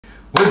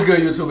What's good,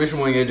 YouTube? It's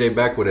YvngAjay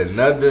back with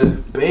another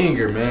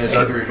banger, man.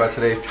 Talking about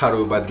today's title,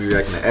 we're about to be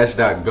reacting to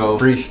Sdot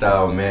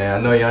Freestyle, man.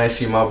 I know y'all ain't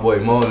seen my boy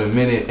Mo in a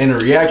minute. In the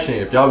reaction,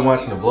 if y'all been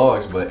watching the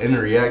vlogs, but in the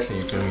reaction,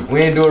 you feel me?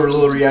 We ain't doing a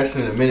little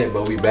reaction in a minute,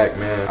 but we back,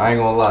 man. I ain't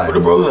gonna lie. What the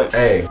bros like?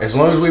 Hey, as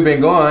long as we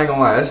been going, I ain't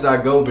gonna lie.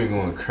 Sdot been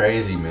going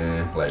crazy,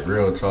 man. Like,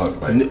 real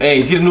talk. Like, hey,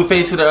 is he the new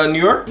face of the New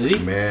York? Is he?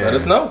 Man, let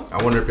us know.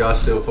 I wonder if y'all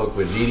still fuck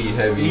with Diddy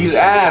heavy. He's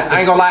ass.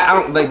 I ain't gonna lie.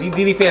 I don't like these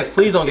Diddy fans.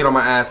 Please don't get on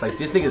my ass. Like,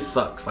 this nigga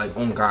sucks. Like,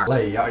 oh my god.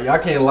 Like,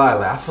 y'all can't lie.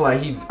 Like, I feel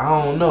like I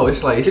don't know.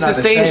 It's like it's not the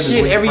same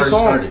shit every song.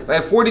 Started.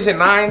 Like 40s and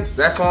 9s,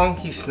 that song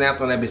he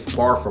snapped on that bitch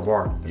bar for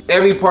bar.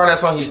 Every part of that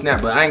song he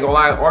snapped, but I ain't gonna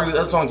lie, all the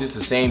other songs just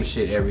the same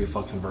shit every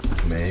fucking verse.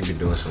 Man, he been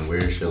doing some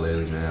weird shit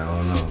lately, man. I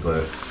don't know,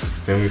 but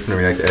then we finna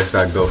react to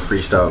Sdot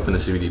Freestyle. Finna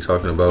see what he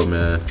talking about,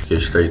 man.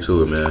 Get straight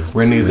to it, man.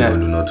 Where niggas at?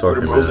 Do no talking,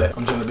 Where the bros man. at?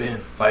 I'm trying to be in.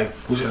 Like,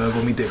 who's gonna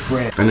go meet their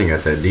friend? That nigga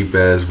got that deep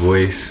ass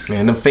voice.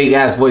 Man, them fake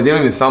ass voice, they don't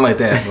even sound like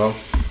that, bro.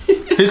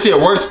 His shit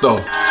works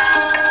though.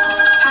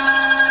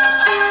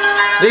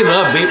 They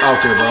love Bape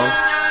out there, bro.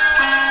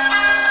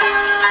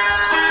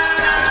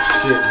 That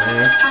shit,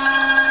 man.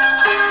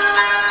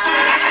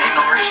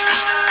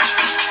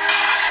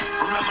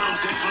 Remember them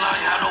days when I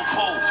ain't had no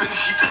pole. Think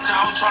keep that shit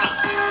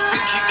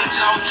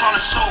I was trying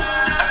to show.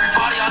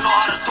 Everybody I know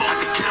how to throw. I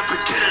had to get up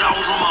and get it, I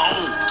was on my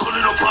own. Don't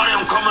need no party,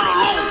 I'm coming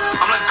alone.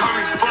 I'm like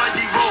Curry, but like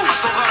D-Roll. I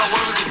don't gotta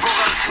worry, cause bro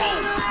got his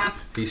pole.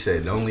 He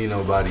said, don't need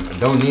nobody.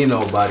 Don't need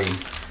nobody.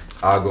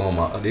 I'll go on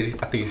my own.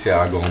 I think he said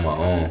I'll go on my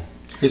own.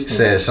 He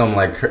said something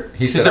like,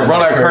 he said run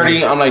like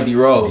Curdy, I'm like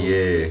D-Roll.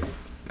 Yeah,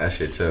 that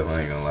shit tough, I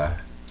ain't gonna lie.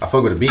 I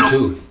fuck with the beat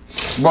too.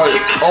 Bro,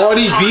 all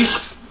these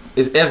beats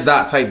is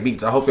Sdot type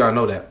beats. I hope y'all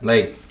know that.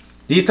 Like,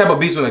 these type of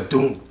beats are like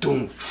doom,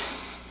 doom.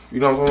 You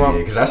know what I'm talking about?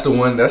 Yeah, cause that's the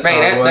one, that's the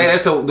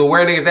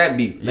where niggas at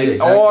beat. Like, yeah,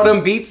 exactly. All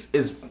them beats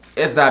is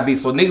Sdot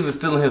beats. So niggas is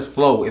stealing his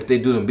flow if they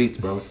do them beats,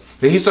 bro.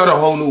 He started a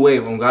whole new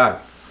wave on God.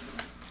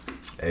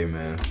 Hey,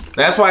 man.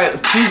 That's why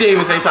TJ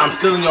even say, I'm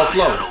stealing your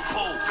flow.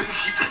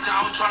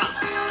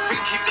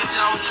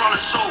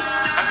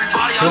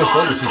 Everybody I know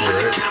how to throw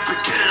it, get up and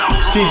get it, I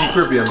was on TJ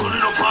Crippy, I mean.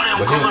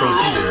 But he was from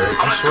TJ, right?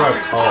 I swear,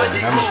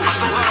 that must be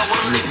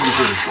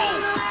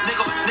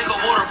nigga,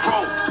 water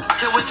bro. I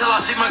can't wait till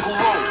I see Michael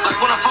roll. Like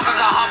when I fuck, I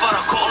got hot by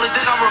the cold. Only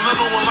thing I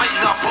remember when Mikey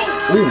got pro.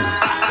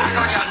 Act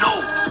like I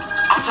know.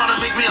 I'm trying to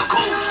make me a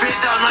cold. Spit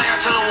down, now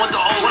y'all chillin' with the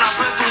O. When I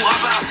been through, I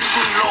bet I see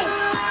through low.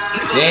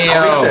 Damn.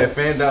 Oh, he said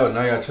fanned out,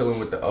 now y'all chilling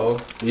with the O?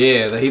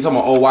 Yeah, like he talking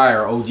about OY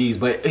or OGs,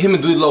 but him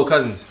and Dude Low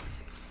cousins.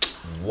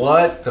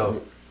 What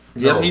the?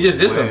 Yeah, he just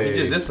dissed him. He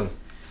just dissed him.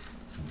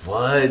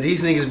 What?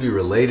 These niggas be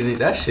related?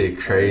 That shit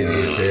crazy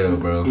as hell,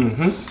 bro.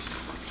 Damn.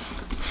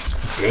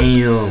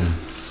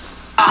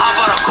 I hop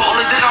out of cold,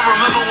 only thing I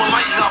remember when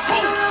Mikey got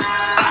pro.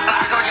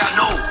 Act like I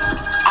know.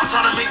 I'm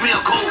trying to make me a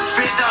cold.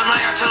 Spit down,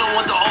 now y'all chillin'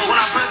 with the O. When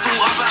I been through,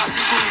 I bet I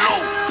see through low.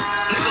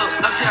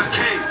 Nigga,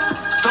 FCFK.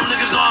 Them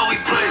niggas know how we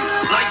play.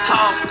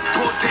 Nighttime,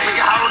 broad day. Make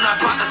it hot on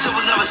that block, that shit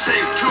was never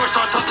safe. Pure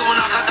start talking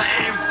when I got the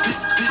aim.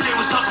 DJ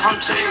was talking from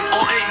Jay.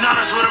 On 8, 9,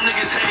 that's where them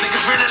niggas hang.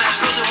 Niggas ran in that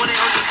building when they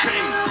heard the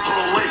pain. Hold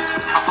on, wait,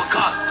 I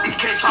forgot.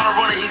 EK trying to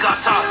run it, he got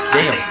shot.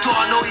 Damn.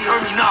 I know he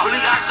heard me now. Really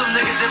ask them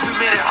niggas if we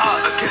made it hot.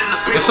 Let's get in the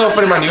big. It's so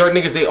funny, my New York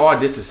niggas, they all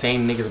diss the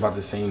same niggas about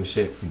the same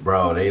shit.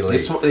 Bro, they like,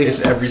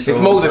 it's every song.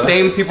 They smoke the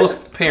same people's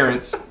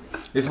parents.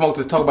 They smoke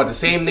to talk about the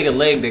same nigga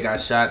leg that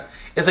got shot.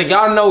 It's like,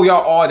 y'all know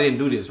y'all all didn't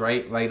do this,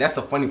 right? Like, that's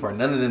the funny part.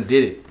 None of them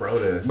did it.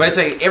 Bro, but it's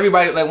like,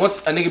 everybody, like,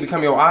 once a nigga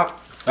become your op,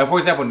 like, for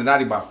example, the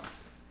Naughty Bop.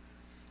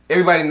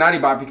 Everybody Naughty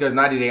Bop because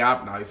Naughty they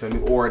op now, you feel me?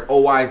 Or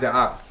OY is their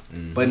op.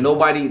 But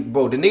nobody,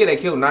 bro, the nigga that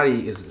killed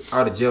Naughty is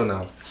out of jail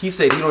now. He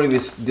said he don't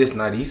even diss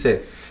Naughty. He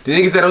said, the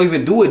niggas that don't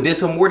even do it diss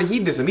him more than he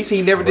diss him. He said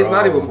he never dissed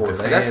Naughty before.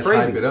 Like, that's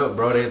crazy. Hype it up,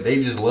 bro. They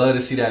just love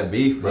to see that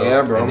beef, bro.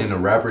 Yeah, bro. And then the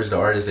rappers, the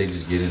artists, they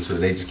just get into it.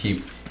 They just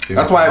keep...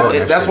 That's why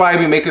I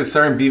be making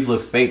certain beef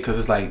look fake, because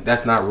it's like,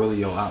 that's not really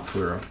your op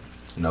for real.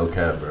 No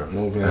cap, bro.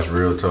 No cap. That's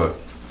real talk.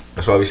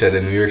 That's why we said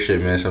that New York shit,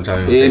 man.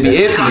 Sometimes it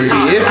be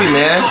iffy,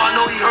 man. I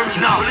know he heard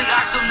me now. Really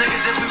ask them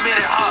niggas if we made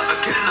it hot.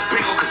 Let's get in the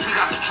bingo, cause we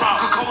got the drop.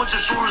 Could come with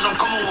your shooters, I'm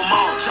coming with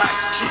mom. Jack,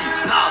 G,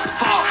 nah,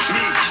 fall, me.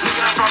 Nigga,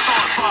 that's where I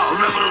thought it fall.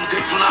 Remember them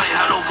days when I ain't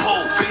had no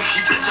pole. Think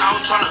keep that shit I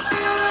was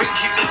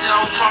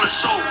trying to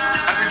show.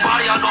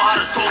 Everybody I know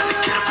how to throw. Had to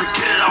get up and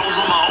get it, I was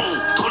on my own.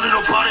 Don't need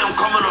nobody, I'm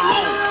coming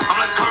alone. I'm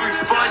like Curry,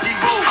 but like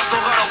D-Roll. I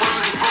don't gotta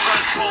worry, cause bro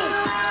got his pole.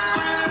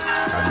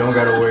 I don't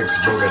gotta worry,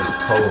 cause bro got his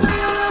pole.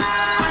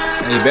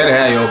 You better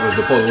have your open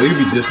the pole. You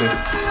be dissing.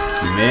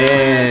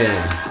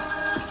 Man.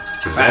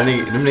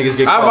 Them niggas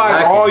get I caught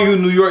advise all you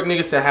New York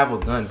niggas to have a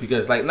gun,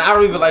 because like, I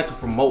don't even like to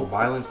promote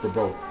violence, but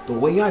bro, the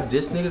way y'all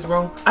diss niggas,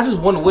 bro, I just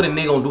wonder what a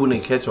nigga gonna do when they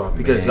catch y'all,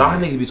 because y'all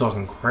niggas be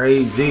talking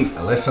crazy.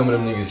 Unless some of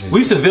them niggas just...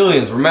 We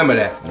civilians, remember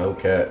that. No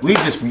cap. We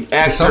just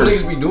react. Some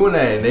niggas be doing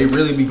that and they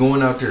really be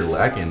going out there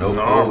lacking. No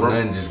pole,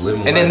 nothing, just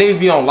living and life. Then niggas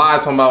be on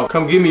live talking about,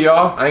 come get me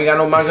y'all, I ain't got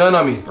no my gun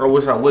on me. Or I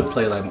wish I would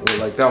play like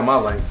that in my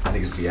life.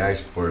 Niggas be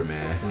asking for it,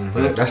 man.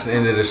 But that's the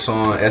end of the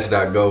song,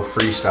 Sdot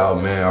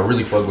Freestyle, man. I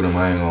really fuck with him,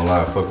 I ain't gonna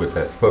lie, I fuck with that.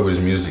 that. Fuck with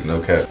his music, no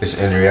cap. It's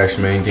in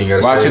reaction, man. Anything you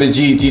gotta Watch say? the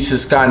G to the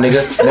sky,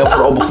 nigga. Never put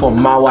over for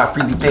my wife.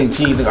 Free the thing,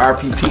 G, nigga.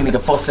 RPT, nigga.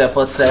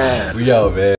 4 set. We out, man.